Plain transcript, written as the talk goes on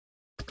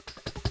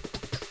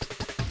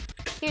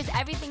Here's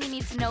everything you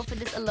need to know for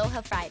this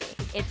Aloha Friday.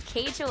 It's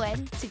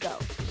KHON to go.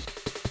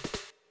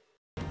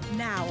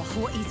 Now,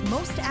 Hawaii's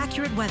most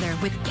accurate weather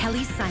with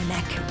Kelly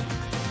Simek.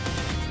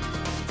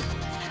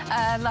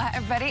 Aloha,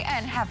 everybody,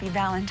 and happy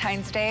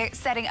Valentine's Day.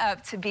 Setting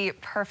up to be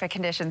perfect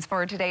conditions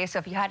for today. So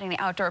if you had any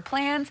outdoor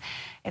plans,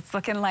 it's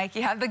looking like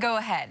you have the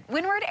go-ahead.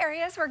 Windward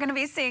areas, we're going to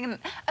be seeing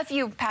a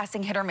few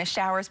passing hit-or-miss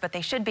showers, but they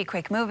should be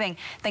quick-moving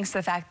thanks to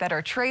the fact that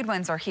our trade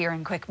winds are here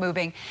and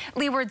quick-moving.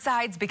 Leeward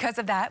sides, because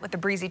of that, with the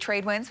breezy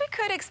trade winds, we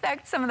could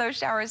expect some of those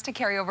showers to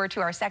carry over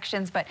to our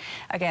sections, but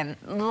again,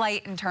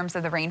 light in terms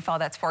of the rainfall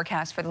that's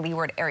forecast for the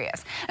leeward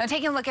areas. Now,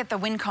 taking a look at the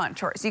wind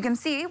contours, you can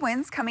see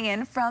winds coming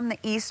in from the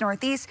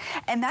east-northeast,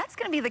 and that's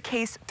going to be the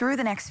case through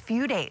the next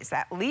few days.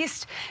 At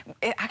least,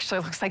 it actually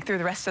looks like through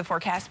the rest of the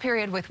forecast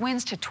period, with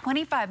winds to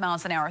 25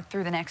 miles an hour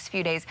through the next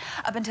few days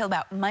up until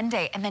about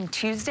Monday. And then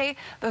Tuesday,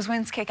 those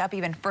winds kick up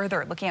even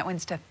further, looking at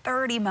winds to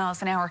 30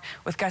 miles an hour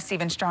with gusts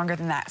even stronger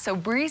than that. So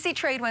breezy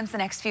trade winds the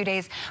next few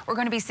days. We're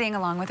going to be seeing,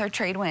 along with our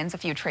trade winds, a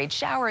few trade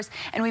showers.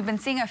 And we've been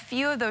seeing a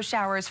few of those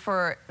showers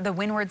for the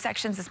windward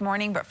sections this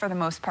morning, but for the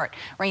most part,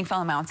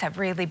 rainfall amounts have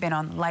really been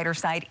on the lighter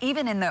side,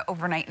 even in the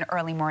overnight and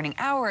early morning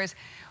hours,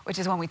 which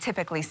is when we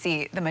typically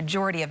see the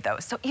majority of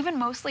those. So even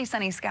mostly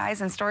sunny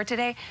skies in store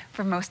today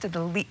for most of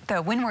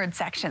the windward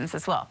sections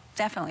as well.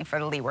 Definitely for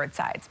the leeward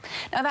sides.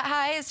 Now that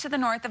high is to the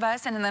north of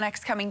us, and in the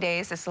next coming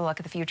days, this is a look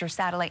at the future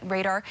satellite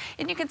radar.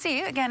 And you can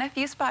see, again, a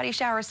few spotty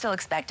showers still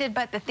expected,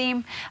 but the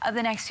theme of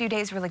the next few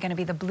days really going to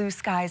be the blue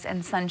skies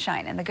and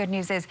sunshine. And the good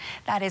news is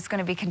that is going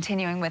to be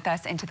continuing with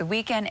us into the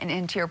weekend and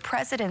into your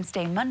President's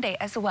Day Monday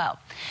as well.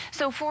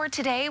 So for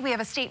today, we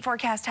have a state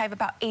forecast high of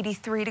about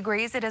 83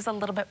 degrees. It is a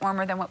little bit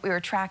warmer than what we were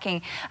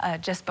tracking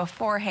just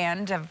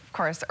beforehand, of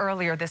course,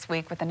 earlier this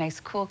week with the nice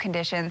cool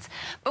conditions.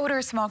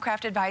 Boater small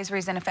craft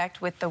advisories in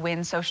effect with the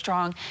wind so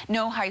strong.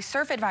 No high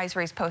surf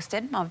advisories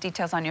posted. I'll have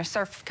details on your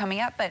surf coming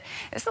up, but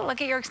just a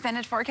look at your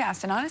extended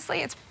forecast, and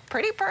honestly, it's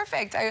pretty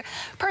perfect. I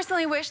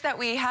personally wish that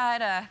we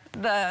had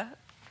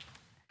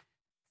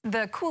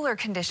the cooler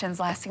conditions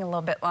lasting a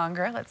little bit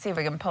longer. Let's see if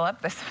we can pull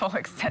up this full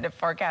extended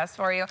forecast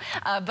for you.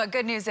 But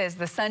good news is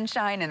the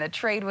sunshine and the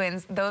trade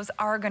winds, those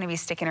are going to be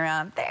sticking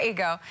around. There you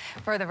go,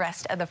 for the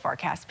rest of the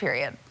forecast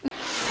period.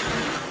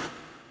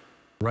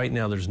 Right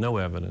now, there's no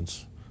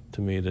evidence to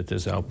me that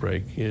this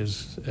outbreak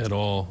is at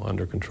all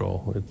under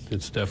control.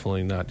 It's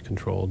definitely not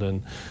controlled.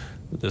 And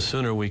the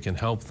sooner we can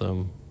help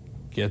them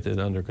get it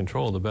under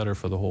control, the better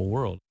for the whole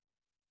world.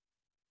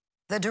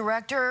 The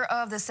director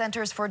of the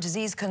Centers for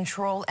Disease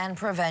Control and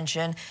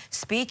Prevention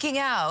speaking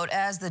out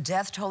as the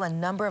death toll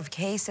and number of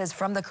cases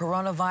from the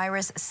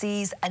coronavirus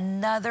sees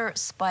another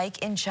spike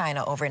in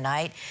China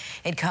overnight.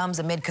 It comes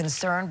amid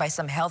concern by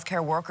some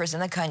healthcare workers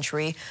in the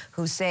country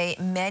who say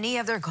many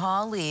of their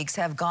colleagues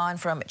have gone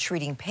from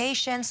treating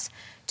patients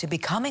to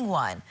becoming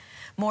one.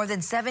 More than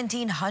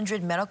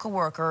 1,700 medical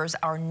workers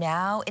are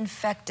now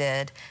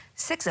infected,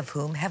 6 of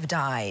whom have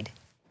died.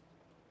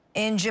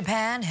 In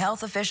Japan,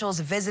 health officials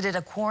visited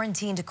a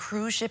quarantined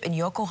cruise ship in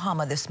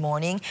Yokohama this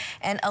morning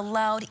and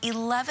allowed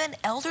 11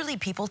 elderly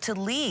people to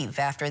leave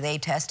after they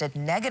tested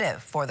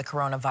negative for the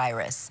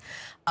coronavirus.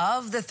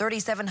 Of the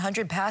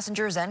 3,700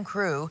 passengers and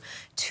crew,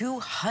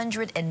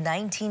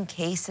 219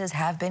 cases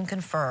have been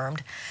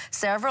confirmed.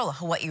 Several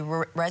Hawaii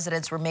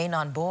residents remain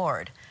on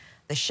board.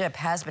 The ship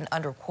has been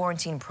under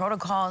quarantine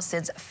protocol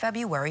since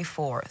February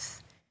 4th.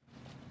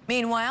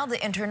 Meanwhile,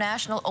 the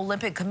International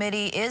Olympic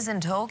Committee is in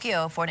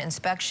Tokyo for an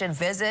inspection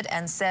visit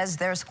and says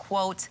there's,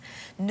 quote,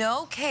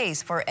 no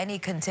case for any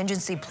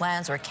contingency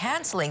plans or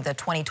canceling the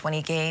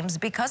 2020 Games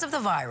because of the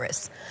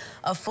virus.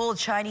 A full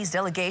Chinese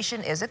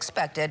delegation is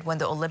expected when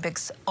the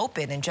Olympics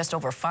open in just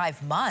over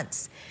 5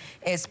 months.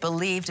 It's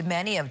believed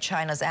many of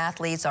China's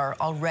athletes are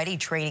already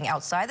training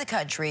outside the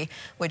country,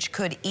 which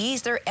could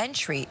ease their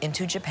entry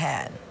into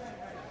Japan.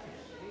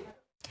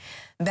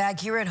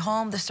 Back here at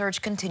home, the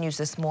search continues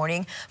this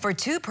morning for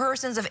 2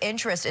 persons of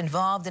interest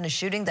involved in a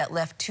shooting that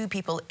left 2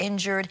 people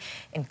injured,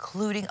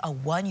 including a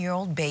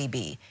 1-year-old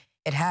baby.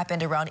 It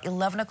happened around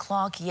 11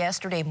 o'clock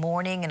yesterday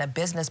morning in a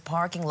business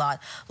parking lot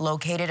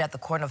located at the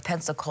corner of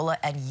Pensacola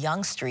and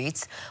Young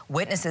Streets.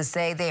 Witnesses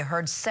say they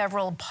heard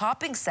several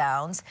popping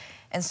sounds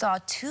and saw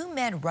 2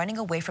 men running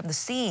away from the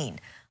scene.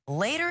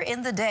 Later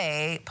in the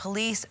day,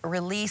 police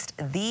released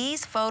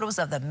these photos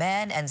of the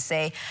men and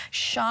say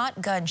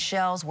shotgun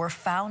shells were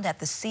found at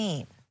the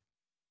scene.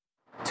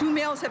 2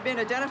 males have been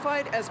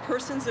identified as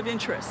persons of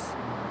interest.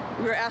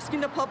 We are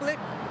asking the public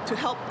to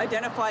help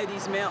identify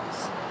these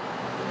males.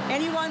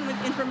 Anyone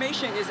with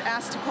information is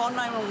asked to call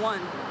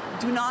 911.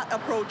 Do not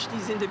approach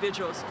these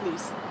individuals,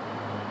 please.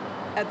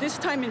 At this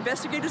time,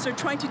 investigators are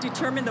trying to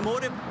determine the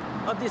motive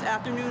of this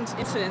afternoon's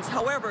incidents.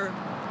 However,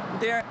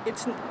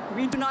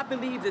 we do not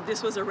believe that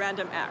this was a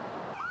random act.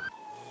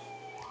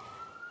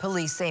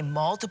 Police say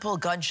multiple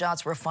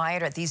gunshots were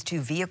fired at these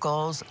 2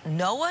 vehicles.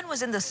 No one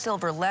was in the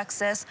silver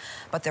Lexus,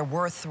 but there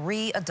were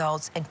 3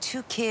 adults and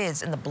 2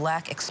 kids in the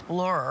black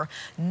Explorer.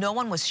 No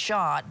one was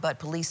shot, but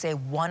police say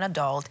 1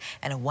 adult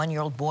and a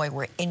 1-year-old boy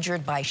were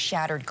injured by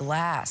shattered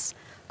glass.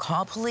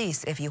 Call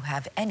police if you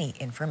have any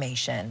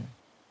information.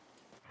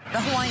 The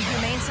Hawaiian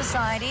Humane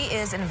Society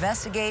is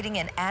investigating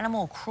an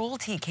animal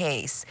cruelty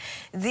case.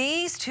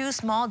 These two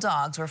small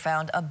dogs were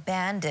found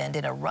abandoned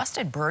in a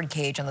rusted bird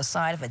cage on the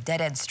side of a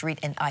dead-end street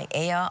in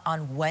Aiea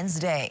on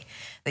Wednesday.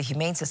 The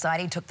Humane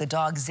Society took the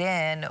dogs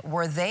in,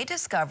 where they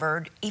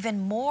discovered even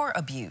more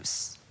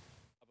abuse.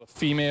 A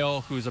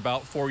female who's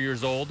about 4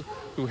 years old,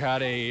 who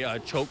had a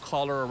choke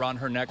collar around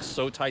her neck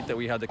so tight that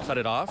we had to cut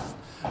it off,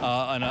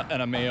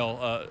 and a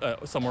male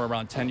somewhere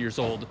around 10 years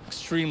old.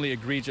 Extremely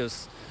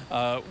egregious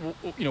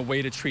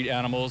way to treat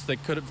animals. They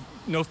could have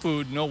no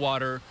food, no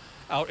water,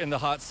 out in the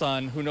hot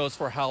sun, who knows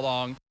for how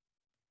long.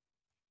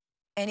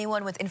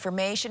 Anyone with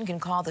information can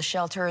call the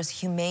shelter's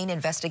humane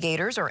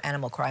investigators or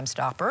animal crime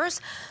stoppers.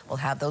 We'll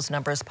have those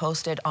numbers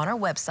posted on our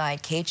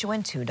website,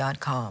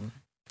 KHON2.com.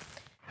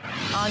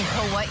 On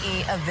Kauai,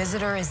 a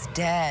visitor is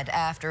dead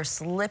after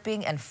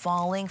slipping and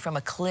falling from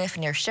a cliff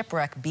near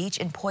Shipwreck Beach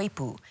in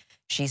Poipu.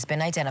 She's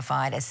been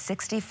identified as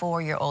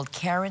 64-year-old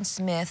Karen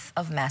Smith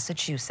of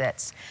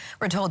Massachusetts.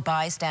 We're told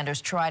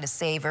bystanders tried to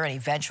save her, and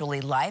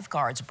eventually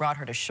lifeguards brought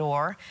her to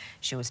shore.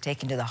 She was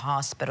taken to the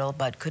hospital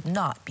but could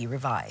not be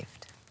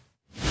revived.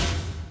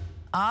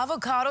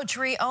 Avocado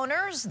tree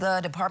owners,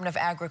 the Department of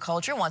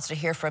Agriculture wants to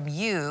hear from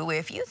you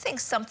if you think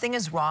something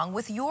is wrong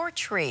with your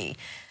tree.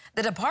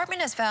 The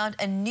department has found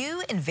a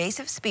new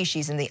invasive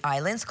species in the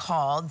islands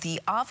called the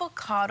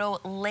avocado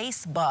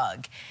lace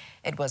bug.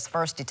 It was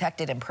first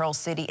detected in Pearl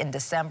City in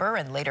December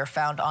and later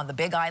found on the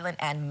Big Island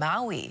and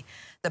Maui.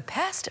 The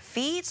pest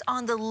feeds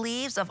on the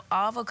leaves of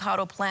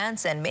avocado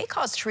plants and may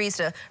cause trees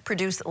to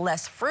produce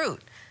less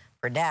fruit.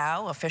 For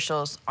now,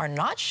 officials are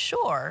not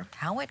sure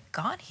how it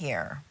got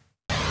here.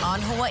 On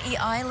Hawaii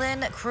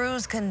Island,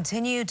 crews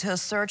continue to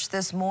search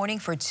this morning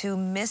for two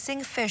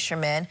missing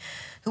fishermen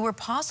who were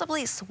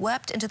possibly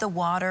swept into the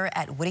water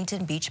at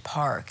Whittington Beach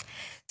Park.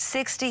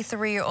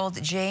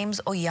 63-year-old James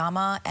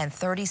Oyama and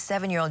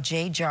 37-year-old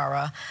Jay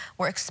Jara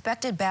were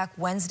expected back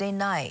Wednesday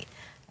night.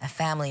 A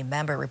family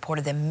member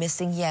reported them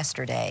missing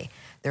yesterday.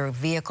 Their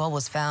vehicle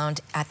was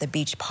found at the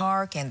beach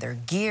park and their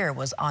gear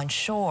was on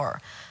shore.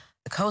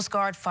 The Coast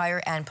Guard,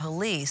 fire, and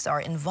police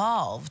are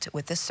involved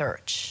with the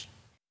search.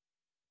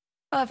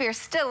 Well, if you're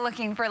still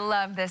looking for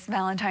love this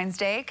Valentine's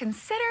Day,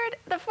 consider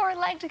the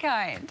four-legged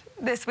kind.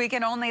 This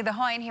weekend only, the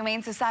Hawaiian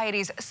Humane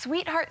Society's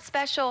Sweetheart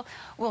Special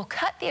will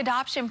cut the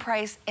adoption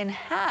price in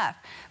half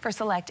for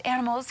select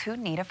animals who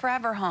need a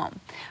forever home.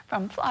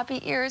 From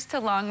floppy ears to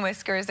long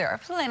whiskers, there are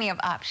plenty of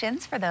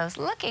options for those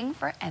looking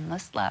for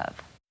endless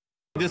love.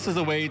 This is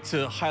a way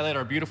to highlight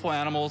our beautiful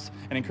animals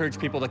and encourage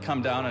people to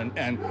come down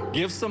and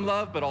give some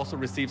love, but also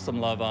receive some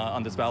love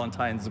on this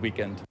Valentine's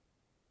weekend.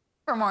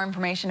 For more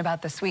information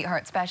about the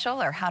Sweetheart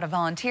Special or how to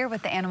volunteer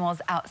with the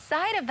animals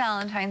outside of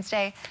Valentine's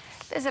Day,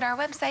 visit our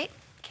website,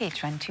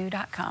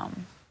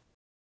 KHON2.com.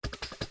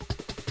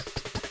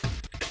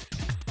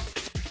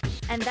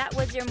 And that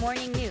was your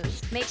morning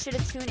news. Make sure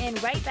to tune in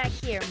right back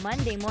here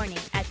Monday morning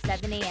at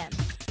 7 a.m.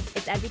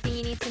 It's everything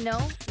you need to know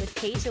with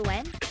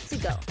KHON to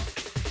go.